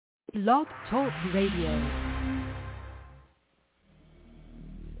Blog Talk Radio.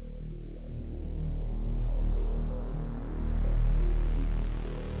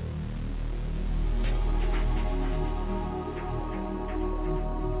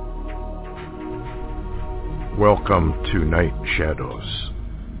 Welcome to Night Shadows.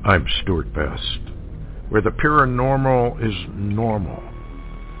 I'm Stuart Best, where the paranormal is normal,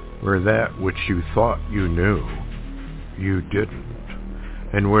 where that which you thought you knew, you didn't,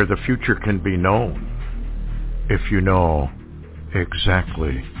 and where the future can be known if you know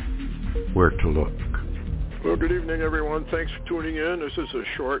exactly where to look. Well, good evening, everyone. Thanks for tuning in. This is a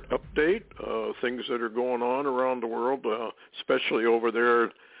short update, things that are going on around the world, especially over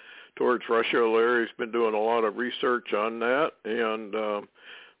there towards Russia. Larry's been doing a lot of research on that. And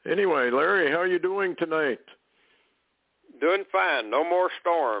anyway, Larry, how are you doing tonight? Doing fine. No more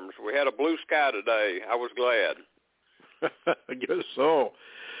storms. We had a blue sky today. I was glad. I guess so.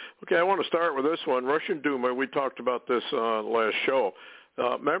 Okay, I want to start with this one. Russian Duma, we talked about this last show.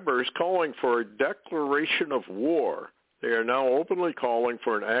 Members calling for a declaration of war. They are now openly calling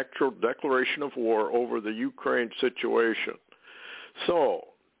for an actual declaration of war over the Ukraine situation. So,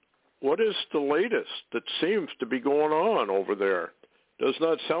 what is the latest that seems to be going on over there? Does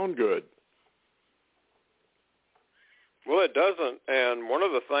not sound good. Well, it doesn't. And one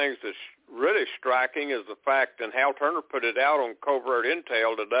of the things that's really striking is the fact, and Hal Turner put it out on Covert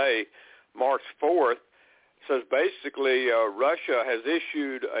Intel today, March 4th, says basically Russia has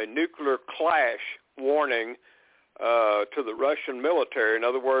issued a nuclear clash warning to the Russian military. In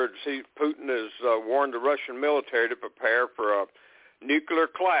other words, Putin has warned the Russian military to prepare for a nuclear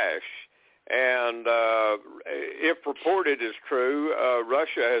clash. And if reported is true,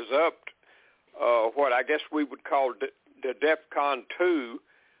 Russia has upped what I guess we would call the DEFCON 2,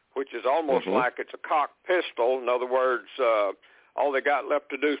 which is almost like it's a cocked pistol. In other words, all they got left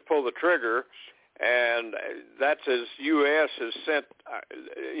to do is pull the trigger. And that's as U.S. has sent,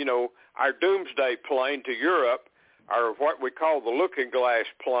 our doomsday plane to Europe, or what we call the looking glass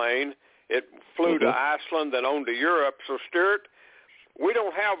plane. It flew to Iceland, then on to Europe. So, Stuart, we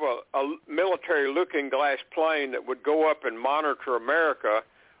don't have a military looking glass plane that would go up and monitor America.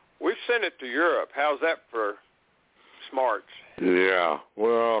 We've sent it to Europe. How's that for smarts? Yeah.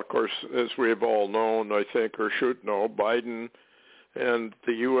 Well, of course, as we've all known, I think, or should know, Biden and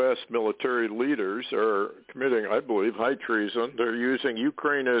the U.S. military leaders are committing, I believe, high treason. They're using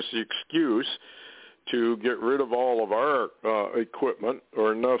Ukraine as the excuse to get rid of all of our equipment,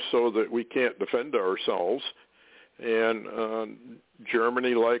 or enough so that we can't defend ourselves. And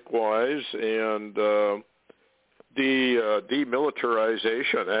Germany likewise, and the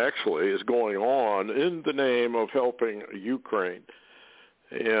demilitarization actually is going on in the name of helping Ukraine.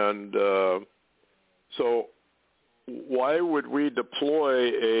 And so why would we deploy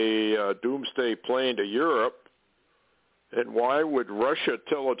a doomsday plane to Europe, and why would Russia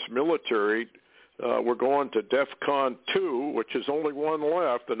tell its military we're going to DEFCON 2, which is only one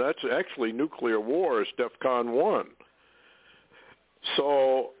left, and that's actually nuclear war, is DEFCON 1.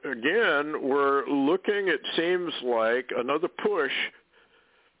 So, again, we're looking, it seems like, another push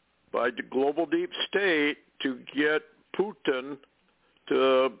by the global deep state to get Putin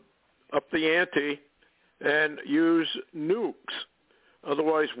to up the ante and use nukes.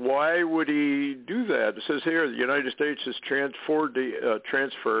 Otherwise, why would he do that? It says here the United States has transferred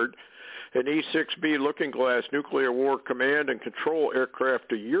an E-6B Looking Glass nuclear war command and control aircraft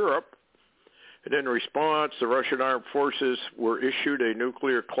to Europe. And in response, the Russian armed forces were issued a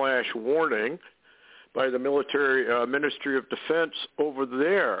nuclear clash warning by the military Ministry of Defense over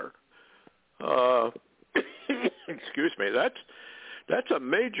there. Excuse me. That's a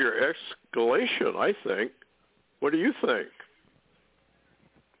major escalation, I think. What do you think?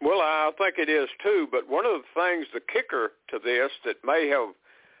 Well, I think it is too. But one of the things, the kicker to this that may have,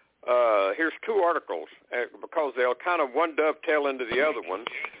 here's two articles because they'll kind of one dovetail into the other one.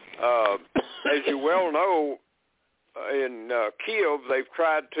 As you well know, in Kiev, they've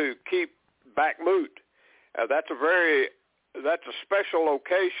tried to keep Bakhmut. That's a special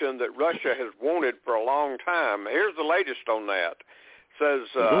location that Russia has wanted for a long time. Here's the latest on that. It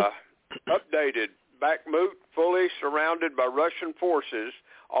says, updated, Bakhmut fully surrounded by Russian forces,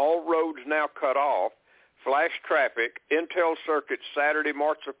 all roads now cut off, flash traffic, intel circuits Saturday,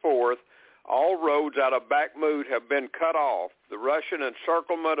 March the 4th, all roads out of Bakhmut have been cut off. The Russian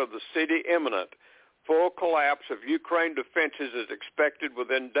encirclement of the city imminent. Full collapse of Ukraine defenses is expected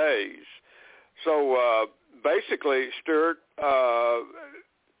within days. So basically, Stuart,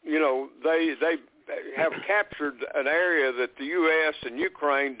 they have captured an area that the U.S. and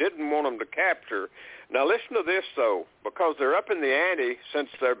Ukraine didn't want them to capture. Now listen to this, though, because they're up in the ante since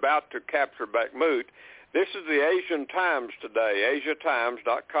they're about to capture Bakhmut. This is the Asian Times today,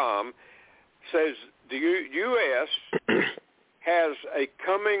 AsiaTimes.com, says the U.S. has a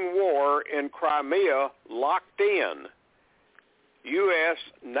coming war in Crimea locked in. U.S.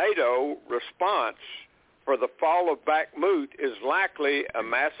 NATO response for the fall of Bakhmut is likely a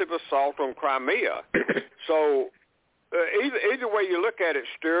massive assault on Crimea. So either way you look at it,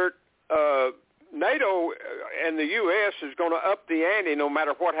 Stuart, NATO and the U.S. is going to up the ante no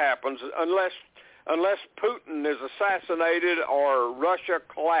matter what happens, unless Putin is assassinated or Russia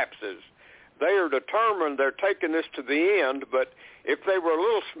collapses. They are determined they're taking this to the end, but if they were a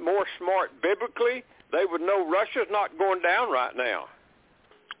little more smart biblically, they would know Russia's not going down right now.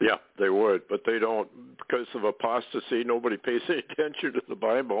 Yeah, they would, but they don't. Because of apostasy, nobody pays any attention to the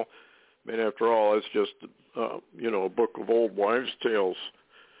Bible. I mean, after all, it's just, a book of old wives' tales.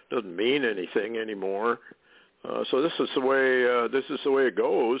 Doesn't mean anything anymore. So this is the way it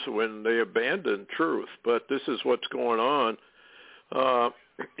goes when they abandon truth. But this is what's going on.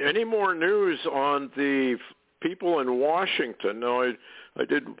 Any more news on the people in Washington? Now, I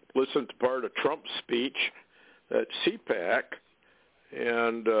did listen to part of Trump's speech at CPAC,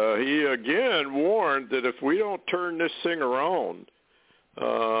 and he again warned that if we don't turn this thing around,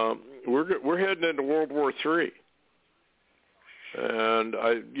 we're heading into World War III. And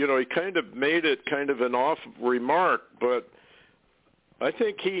he kind of made it kind of an off remark, but I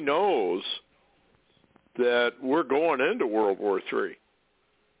think he knows that we're going into World War III.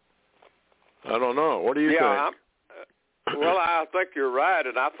 I don't know. What do you think? Well, I think you're right,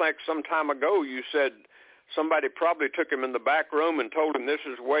 and I think some time ago you said somebody probably took him in the back room and told him this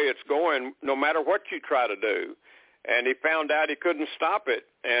is the way it's going no matter what you try to do. And he found out he couldn't stop it,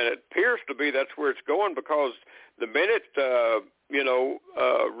 and it appears to be that's where it's going, because the minute,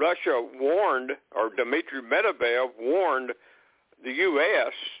 Russia warned, or Dmitry Medvedev warned the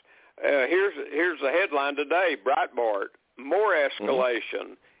U.S., here's the headline today, Breitbart, more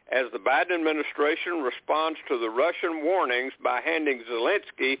escalation as the Biden administration responds to the Russian warnings by handing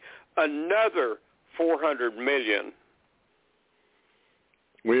Zelensky another $400 million.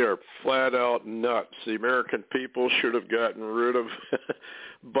 We are flat out nuts. The American people should have gotten rid of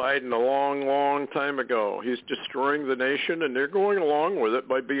Biden a long, long time ago. He's destroying the nation, and they're going along with it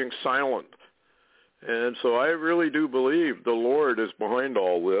by being silent. And so I really do believe the Lord is behind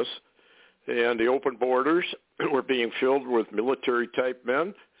all this. And the open borders were being filled with military-type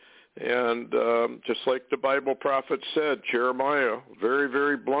men. And just like the Bible prophet said, Jeremiah, very,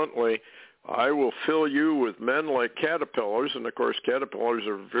 very bluntly, I will fill you with men like caterpillars. And, of course, caterpillars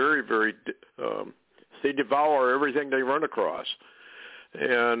are very, very, they devour everything they run across.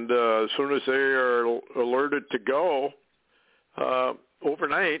 And as soon as they are alerted to go,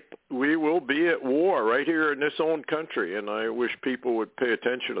 overnight, we will be at war right here in this own country. And I wish people would pay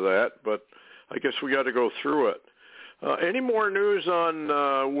attention to that, but I guess we got to go through it. Any more news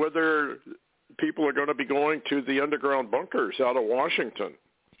on whether people are going to be going to the underground bunkers out of Washington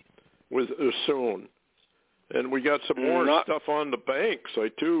soon? And we got some more stuff on the banks, I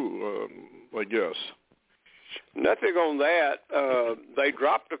guess. Nothing on that. They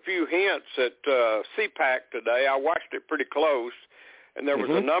dropped a few hints at CPAC today. I watched it pretty close, and there was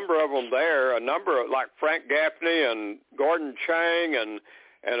a number of them there, like Frank Gaffney and Gordon Chang and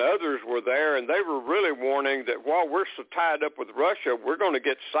others were there, and they were really warning that while we're so tied up with Russia, we're going to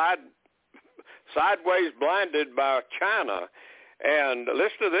get sideways blinded by China. And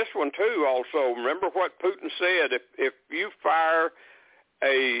listen to this one, too, also. Remember what Putin said, if you fire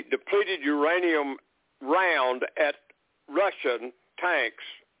a depleted uranium round at Russian tanks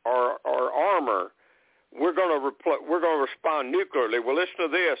or armor, we're going to respond nuclearly. Well, listen to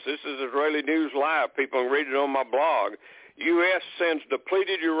this. This is Israeli News Live. People can read it on my blog. U.S. sends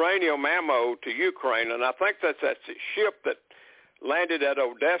depleted uranium ammo to Ukraine, and I think that's that ship that landed at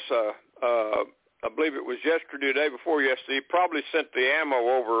Odessa. I believe it was yesterday, the day before yesterday. Probably sent the ammo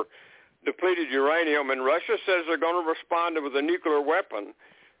over depleted uranium, and Russia says they're going to respond with a nuclear weapon.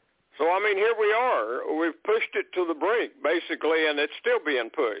 So, I mean, here we are. We've pushed it to the brink, basically, and it's still being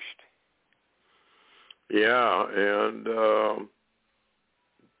pushed. Yeah, and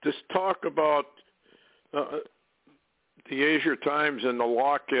just talk about the Asia Times and the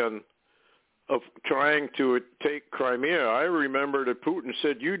lock-in of trying to take Crimea. I remember that Putin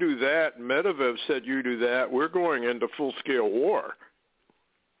said, you do that, and Medvedev said, you do that, we're going into full-scale war.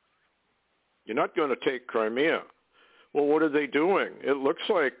 You're not going to take Crimea. Well, what are they doing? It looks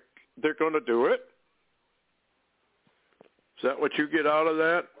like they're going to do it. Is that what you get out of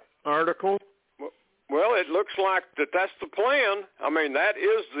that article? Well, it looks like that's the plan. I mean, that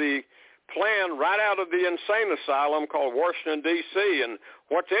is the plan right out of the insane asylum called Washington, D.C. And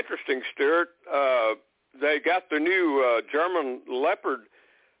what's interesting, Stuart, they got the new German Leopard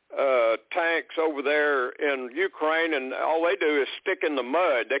tanks over there in Ukraine, and all they do is stick in the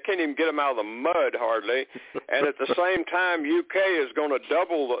mud. They can't even get them out of the mud hardly. And at the same time, UK is going to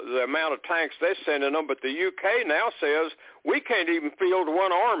double the amount of tanks they're sending them. But the UK now says we can't even field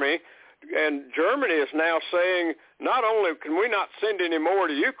one army. And Germany is now saying not only can we not send any more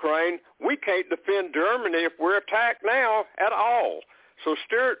to Ukraine, we can't defend Germany if we're attacked now at all. So,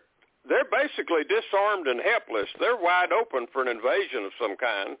 Stuart, they're basically disarmed and helpless. They're wide open for an invasion of some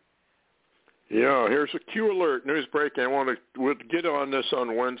kind. Yeah, here's a Q alert, news breaking. We'll get on this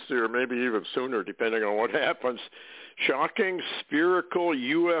on Wednesday or maybe even sooner, depending on what happens. Shocking spherical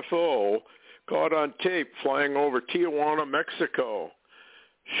UFO caught on tape flying over Tijuana, Mexico.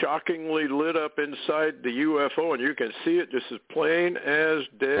 Shockingly lit up inside the UFO, and you can see it just as plain as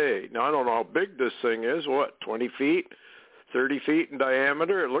day. Now, I don't know how big this thing is. What, 20 feet? 30 feet in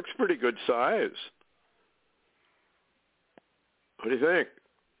diameter? It looks pretty good size. What do you think?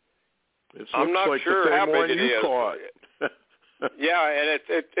 I'm not like sure how big it is. Caught. Yeah, and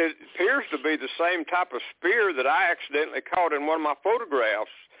it appears to be the same type of spear that I accidentally caught in one of my photographs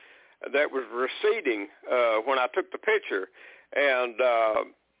that was receding when I took the picture. And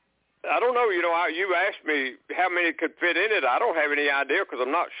I don't know, you asked me how many could fit in it. I don't have any idea because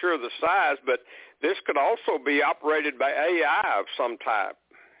I'm not sure of the size, but this could also be operated by AI of some type.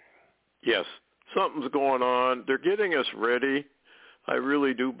 Yes, something's going on. They're getting us ready, I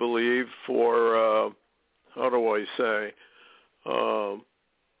really do believe, for, how do I say,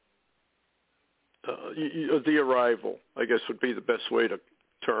 the arrival, I guess would be the best way to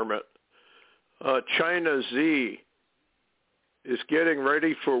term it. China Z is getting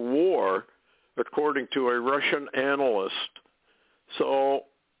ready for war, according to a Russian analyst. So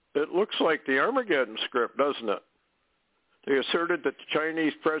it looks like the Armageddon script, doesn't it? They asserted that the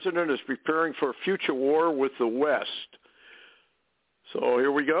Chinese president is preparing for a future war with the West. So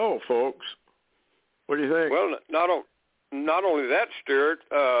here we go, folks. What do you think? Well, not only that, Stuart,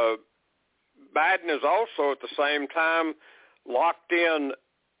 Biden is also at the same time locked in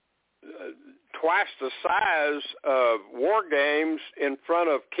twice the size of war games in front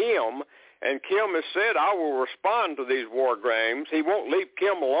of Kim, and Kim has said, I will respond to these war games. He won't leave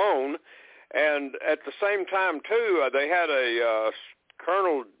Kim alone. And at the same time, too, they had a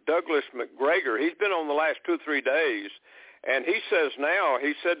Colonel Douglas McGregor. He's been on the last 2-3 days, and he says now,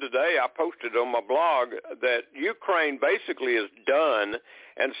 he said today, I posted on my blog, that Ukraine basically is done,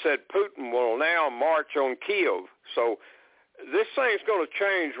 and said Putin will now march on Kyiv. So this thing's going to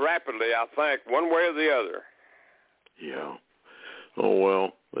change rapidly, I think, one way or the other. Yeah. Oh,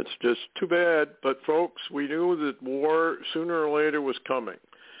 well, it's just too bad. But, folks, we knew that war sooner or later was coming.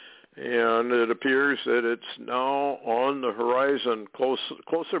 And it appears that it's now on the horizon,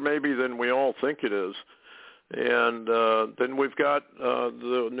 closer maybe than we all think it is. And then we've got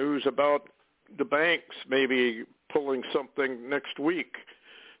the news about the banks maybe pulling something next week.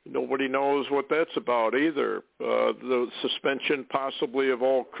 Nobody knows what that's about either. The suspension possibly of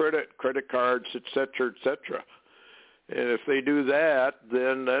all credit cards, et cetera, et cetera. And if they do that,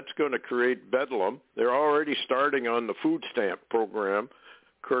 then that's going to create bedlam. They're already starting on the food stamp program,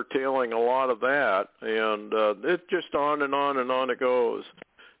 curtailing a lot of that. And it's just on and on and on it goes.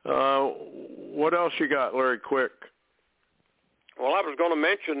 What else you got, Larry, quick? Well, I was going to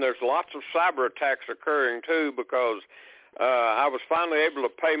mention there's lots of cyber attacks occurring, too, because I was finally able to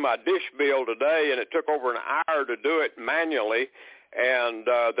pay my dish bill today, and it took over an hour to do it manually, and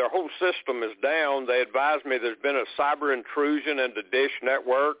their whole system is down. They advised me there's been a cyber intrusion into Dish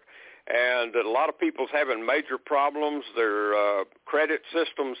Network, and that a lot of people's having major problems. Their credit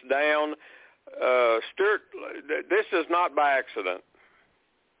system's down. Stuart, this is not by accident.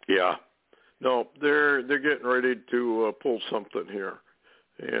 Yeah. No, they're getting ready to pull something here,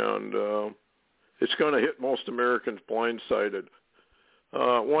 and it's going to hit most Americans blindsided.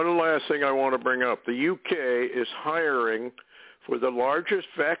 One last thing I want to bring up. The UK is hiring for the largest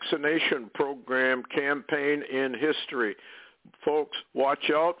vaccination program campaign in history. Folks,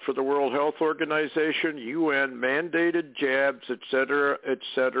 watch out for the World Health Organization, UN mandated jabs, et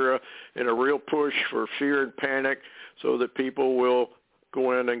cetera, and a real push for fear and panic so that people will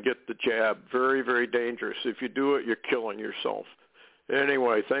go in and get the jab. Very, very dangerous. If you do it, you're killing yourself.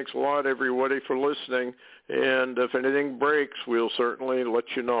 Anyway, thanks a lot, everybody, for listening. And if anything breaks, we'll certainly let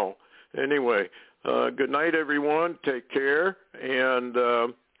you know. Anyway, good night, everyone. Take care. And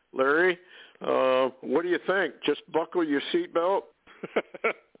Larry, what do you think? Just buckle your seatbelt?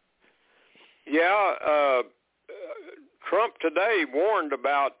 Yeah. Trump today warned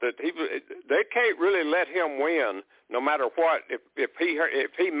about that they can't really let him win no matter what if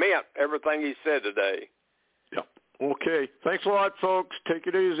he meant everything he said today. Yeah. Okay. Thanks a lot, folks. Take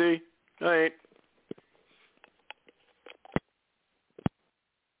it easy. Night.